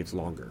long, they think it's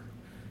longer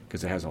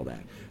because it has all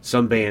that.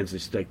 Some bands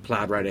just like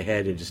plowed right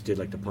ahead and just did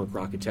like the punk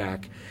rock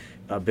attack.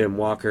 Ben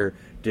Walker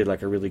did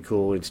like a really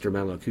cool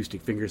instrumental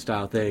acoustic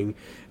fingerstyle thing.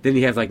 Then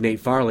you have like Nate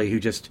Farley, who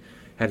just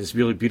had this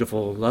really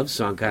beautiful love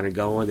song kind of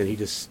going, and he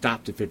just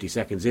stopped at 50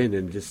 seconds in,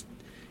 and just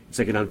it's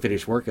like an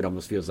unfinished work. It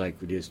almost feels like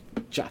we just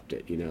chopped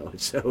it, you know.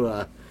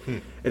 So,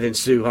 and then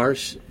Sue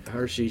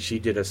Hershey, she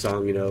did a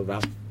song, you know,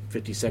 about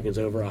 50 seconds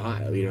over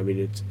Ohio. You know, I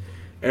mean,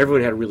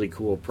 everyone had a really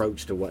cool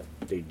approach to what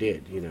they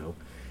did, you know.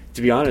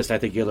 To be honest, I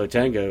think Yellow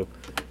Tango,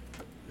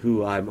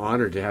 who I'm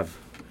honored to have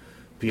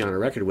be on a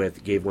record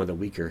with, gave one of the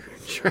weaker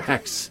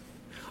tracks.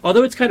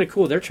 Although it's kind of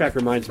cool. Their track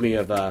reminds me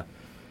of,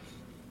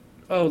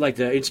 like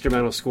the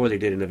instrumental score they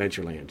did in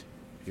Adventureland.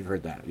 If you've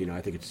heard that. You know,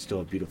 I think it's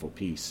still a beautiful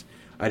piece.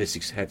 I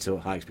just had so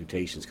high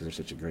expectations because they're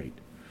such a great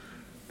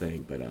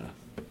thing. But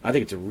I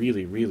think it's a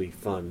really, really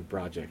fun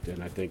project.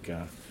 And I think,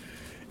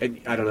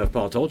 and I don't know if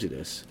Paul told you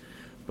this,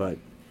 but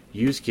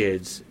Used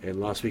Kids and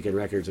Lost Weekend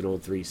Records and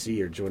Old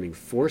 3C are joining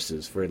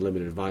forces for a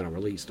limited vinyl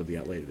release. It'll be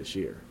out later this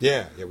year.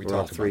 Yeah, we We're talked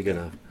all three about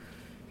gonna,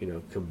 you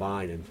know,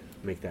 combine and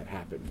make that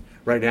happen.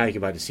 Right now, you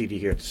can buy the CD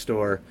here at the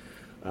store,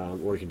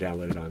 or you can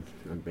download it on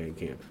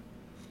Bandcamp.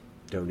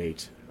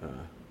 Donate,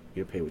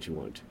 pay what you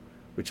want,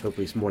 which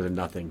hopefully is more than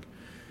nothing.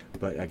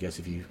 But I guess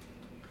if you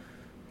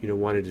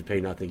wanted to pay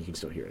nothing, you can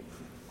still hear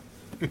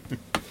it.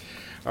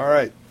 All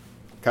right,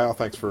 Kyle,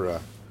 thanks for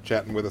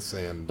chatting with us.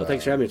 And Well,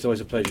 thanks for having me. It's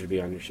always a pleasure to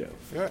be on your show.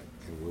 All right,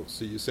 and we'll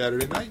see you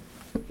Saturday night.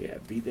 Yeah,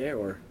 be there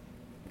or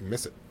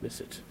Miss it.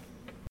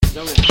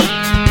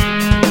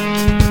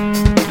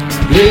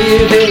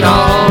 Living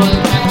on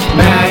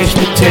mashed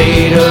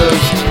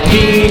potatoes,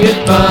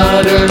 peanut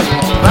butter,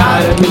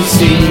 vitamin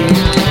C,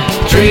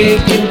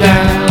 drinking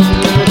down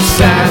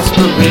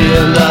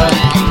sarsaparilla,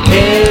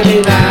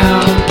 heading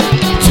out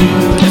to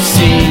the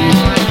sea,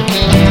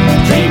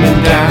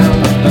 dreaming down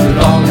the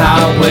long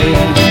highway,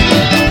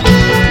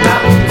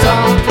 mountains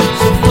aren't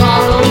so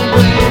far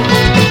away.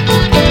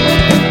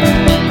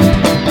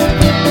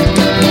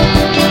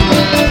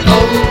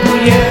 Oh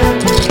yeah,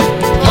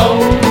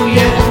 oh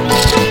yeah.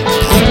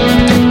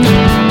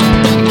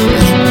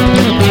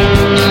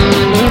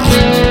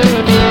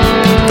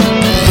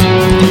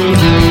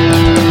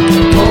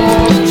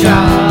 Pork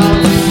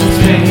chops,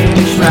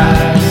 Spanish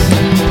rice,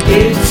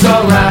 it's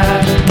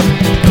alright,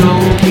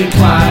 don't think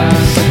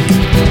twice.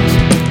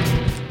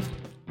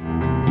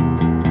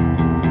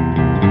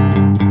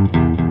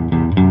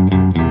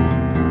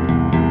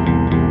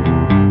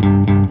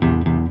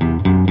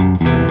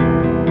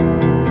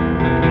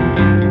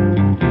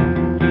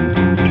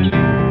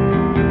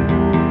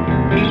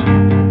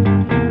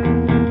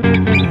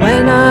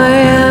 When I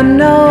am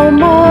no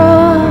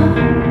more,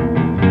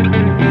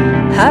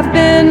 have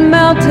been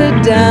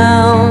melted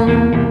down,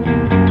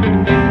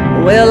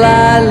 will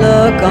I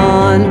look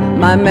on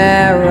my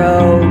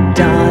marrow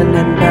done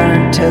and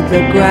burnt to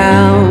the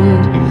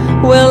ground?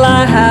 Will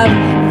I have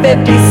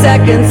 50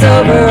 seconds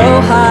over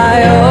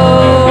Ohio?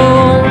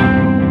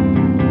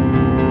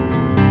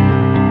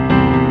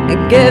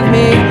 Give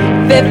me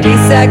 50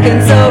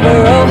 seconds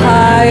over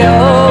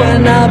Ohio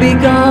and I'll be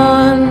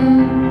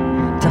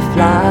gone to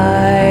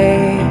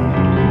fly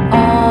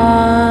on.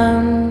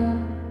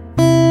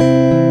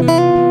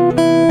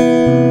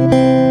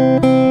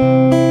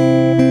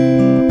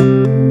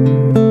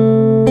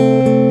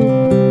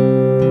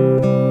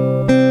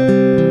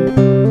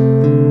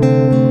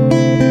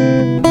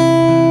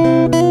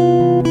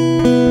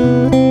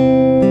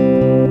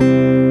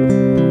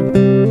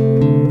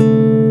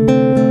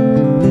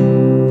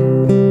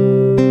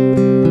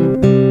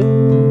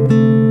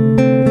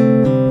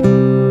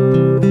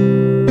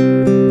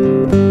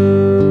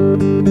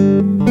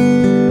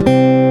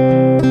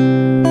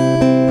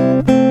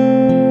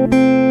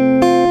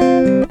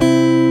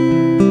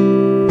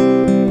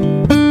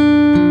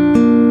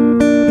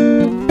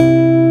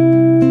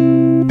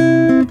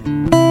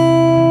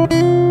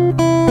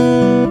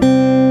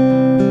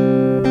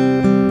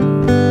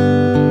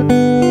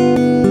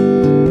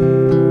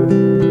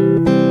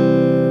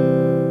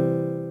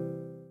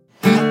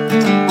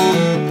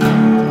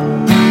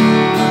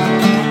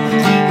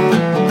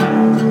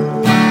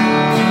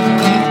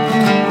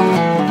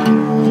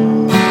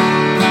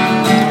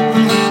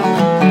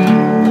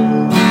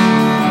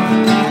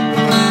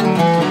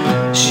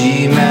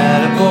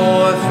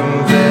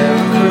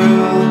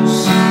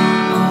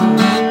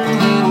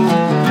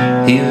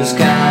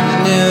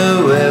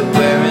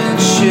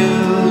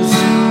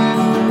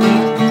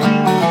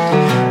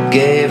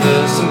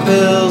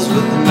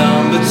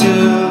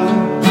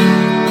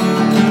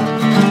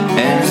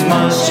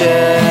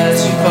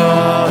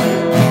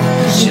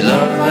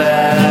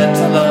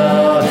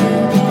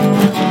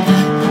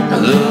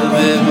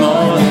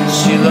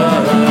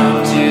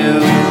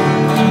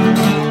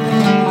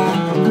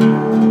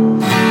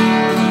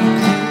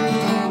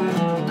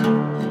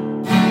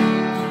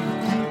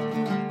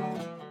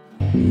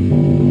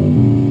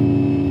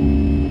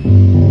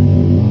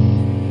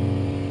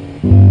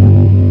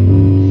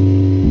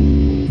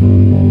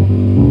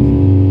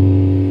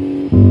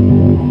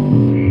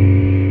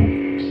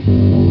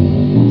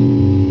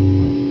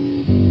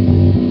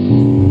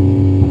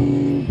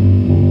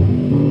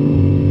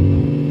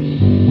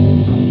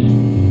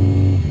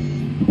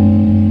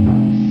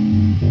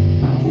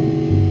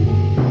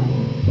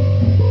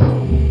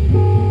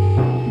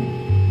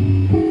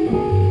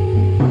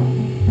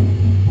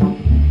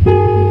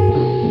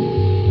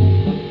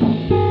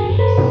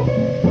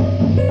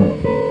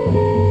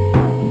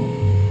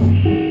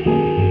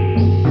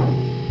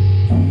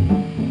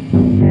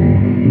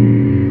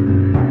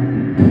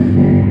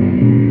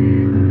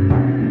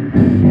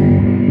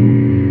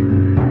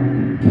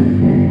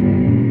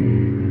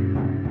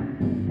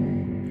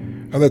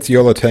 Oh, that's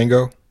Yola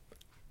Tango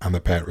on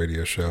the Pat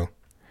Radio Show.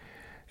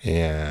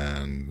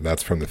 And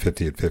that's from the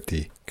 50 at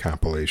 50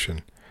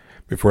 compilation.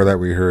 Before that,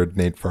 we heard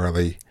Nate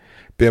Farley,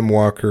 Bim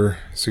Walker,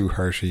 Sue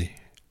Harshey,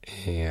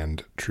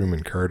 and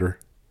Truman Carter.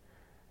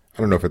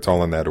 I don't know if it's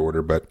all in that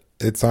order, but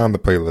it's on the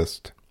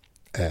playlist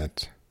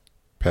at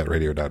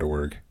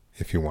patradio.org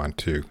if you want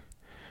to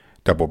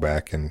double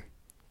back and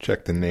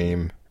check the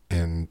name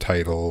and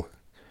title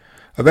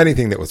of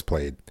anything that was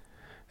played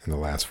in the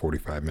last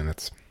 45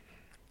 minutes.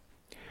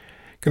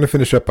 Going to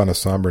finish up on a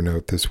somber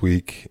note this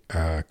week.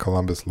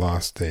 Columbus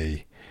lost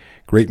a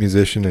great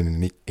musician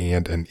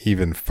and an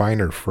even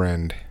finer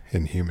friend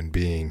and human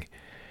being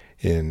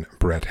in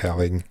Brett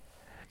Helling.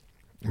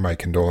 My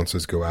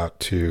condolences go out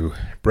to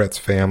Brett's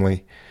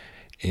family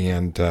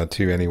and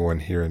to anyone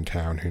here in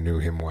town who knew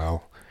him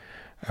well.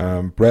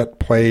 Brett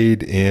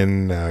played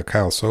in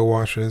Kyle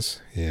Sowash's,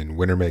 in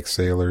Winter Makes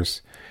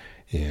Sailors,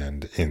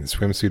 and in the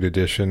Swimsuit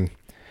Edition.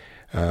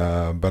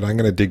 But I'm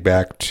going to dig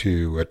back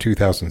to a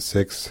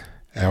 2006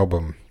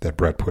 album that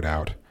Brett put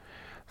out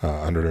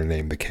under the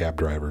name The Cab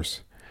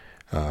Drivers.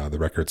 The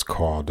record's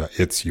called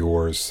It's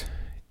Yours,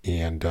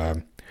 and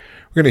we're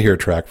going to hear a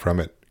track from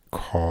it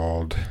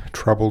called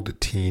Troubled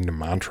Teen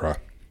Mantra.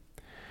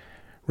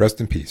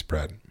 Rest in peace,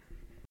 Brett.